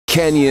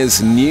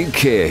Kenya's new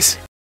kid.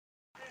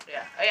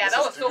 Yeah, oh, yeah, that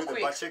was so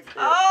quick. No,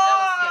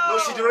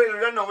 she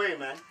didn't run away,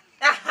 man.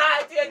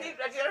 I didn't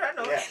run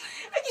away. Yeah.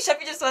 I think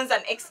Shaffie just wants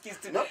an excuse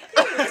to. No,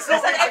 it's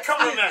not a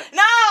cameraman.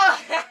 No.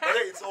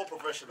 It's all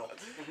professional.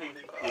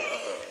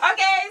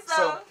 Okay,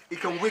 So it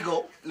can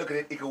wiggle. Look at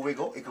it. It can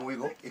wiggle. It can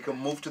wiggle. It can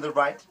move to the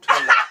right, to the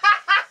left.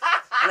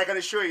 And I can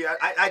assure you,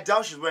 I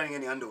doubt she's wearing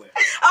any underwear.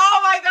 Oh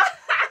my God.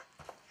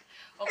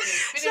 Okay,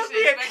 finish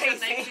the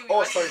inspection.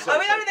 Oh, sorry. Are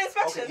we done with the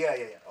inspection?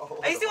 Okay, yeah. Oh,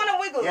 you still want to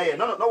wiggle? Yeah.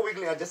 No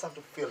wiggling. I just have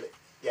to feel it.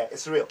 Yeah,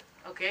 it's real.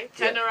 Okay,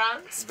 turn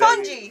around.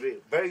 Spongy.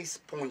 Very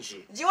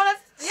spongy. Do you want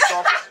to?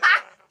 Soft.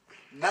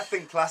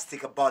 Nothing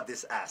plastic about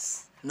this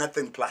ass.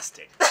 Nothing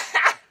plastic.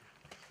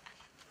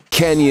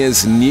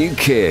 Kenya's new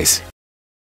kid.